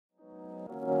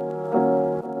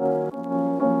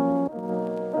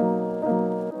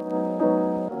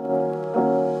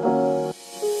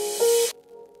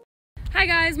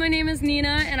my name is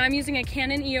Nina and I'm using a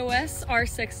Canon Eos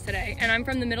R6 today, and I'm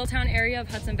from the Middletown area of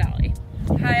Hudson Valley.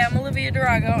 Hi, I'm Olivia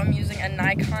Dirago. I'm using a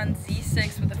Nikon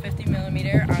Z6 with a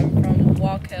 50mm. I'm from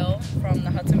Walk Hill, from the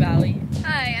Hudson Valley.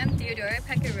 Hi, I'm Theodora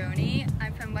Pecoroni.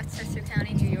 I'm from Westchester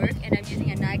County, New York, and I'm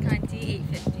using a Nikon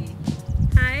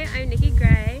D850. Hi, I'm Nicky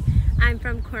Gray. I'm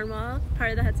from Cornwall, part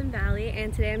of the Hudson Valley,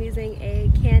 and today I'm using a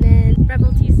Canon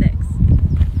Rebel T6.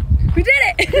 We did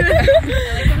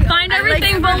it! Find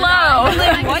everything below.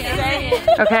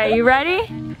 Okay, you ready?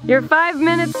 Your 5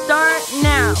 minutes start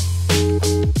now.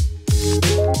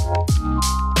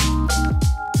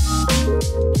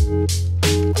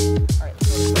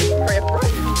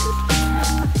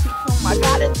 Oh my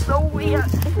god, it's so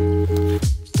weird.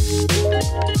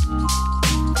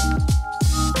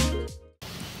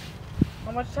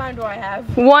 How much time do I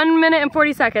have? 1 minute and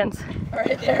 40 seconds.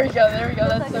 Alright, there we go,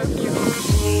 that's so cute.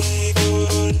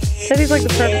 Said he's like the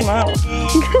perfect model.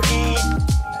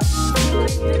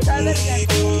 Try that again.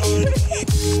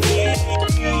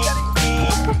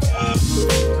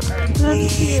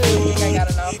 That's cute. I think I got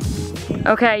enough.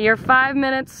 Okay, your 5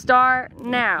 minutes start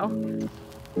now.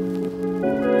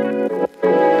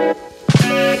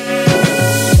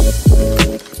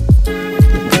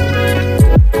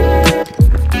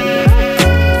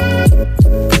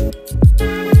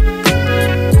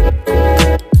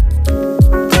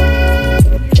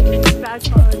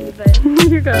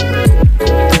 You go.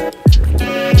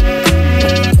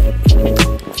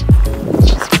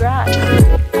 Scratch.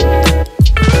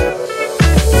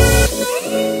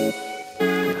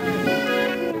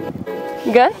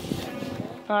 You good?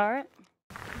 Alright.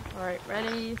 Alright,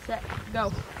 ready, set,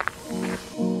 go. You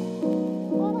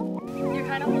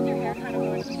kind of hold your hair kind of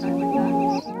going to the side like that.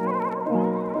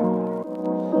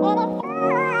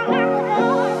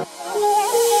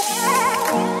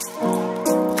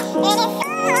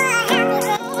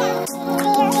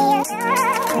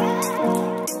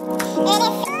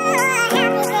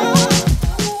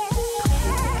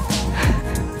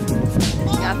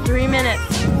 You got 3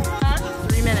 minutes.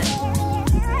 3 minutes.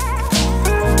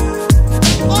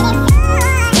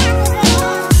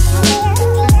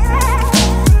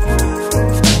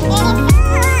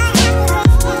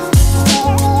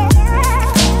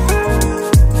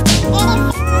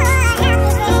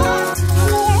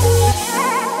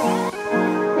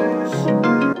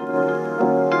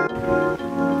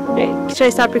 Should I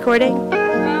stop recording?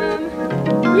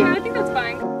 Yeah, I think that's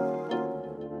fine.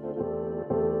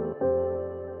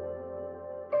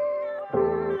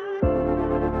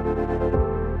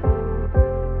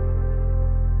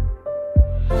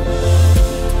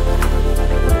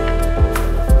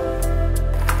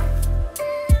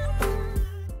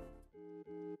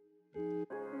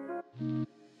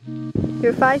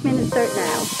 Your 5 minutes start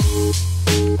now.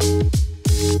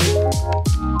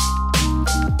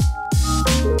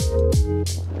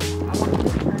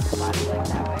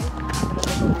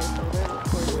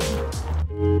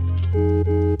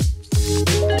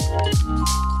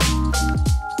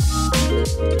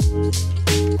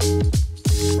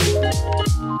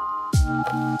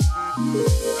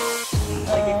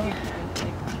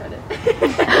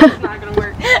 It's not gonna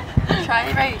work. Try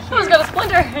it right here. Who's got a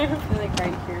splinter? Like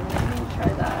right here, maybe try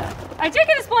that. I did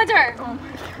get a splinter! Oh my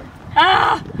god.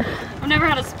 Ah! I've never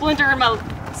had a splinter in my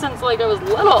since like I was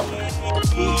little.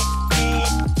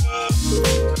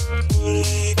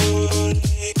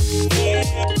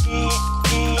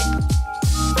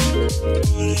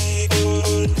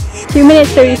 Two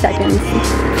minutes, 30 seconds.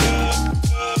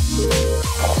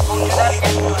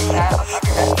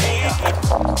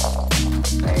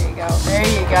 There you go, there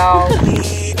you go.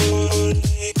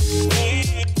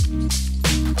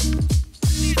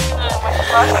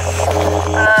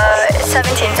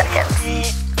 17 seconds.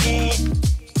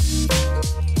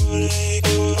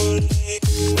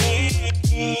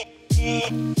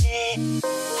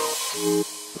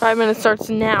 Five minutes starts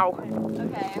now.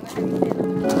 Okay,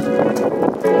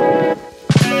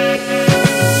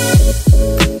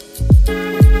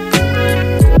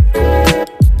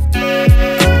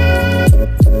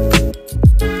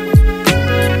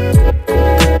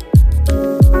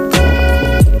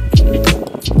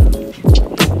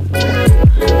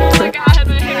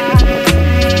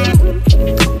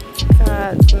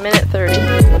 Minute 30.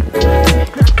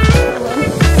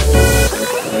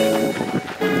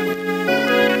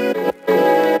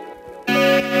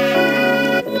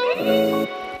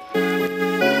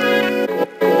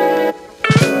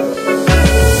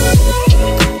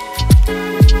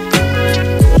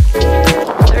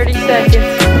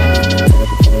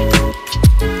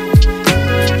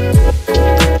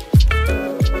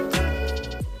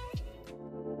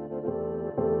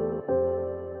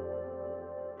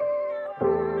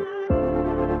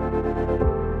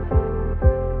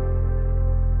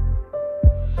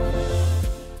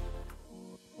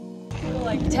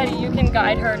 Teddy, you can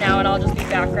guide her now and I'll just be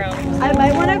background. I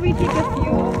might want to retake a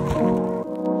few.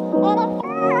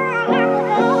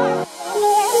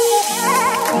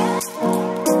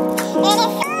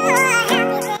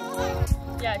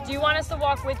 Yeah, do you want us to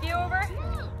walk with you over?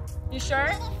 You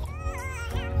sure?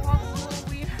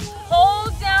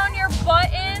 Hold down your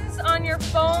buttons on your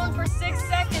phone for 6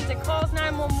 seconds. It calls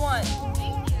 911.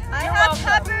 I have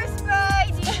pepper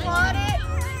spray. Do you want it?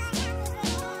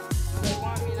 They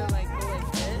want me to like go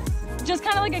like this. Just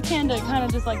kind of like a candid, kind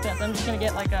of just like this. I'm just gonna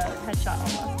get like a headshot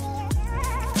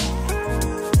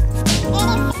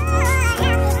almost.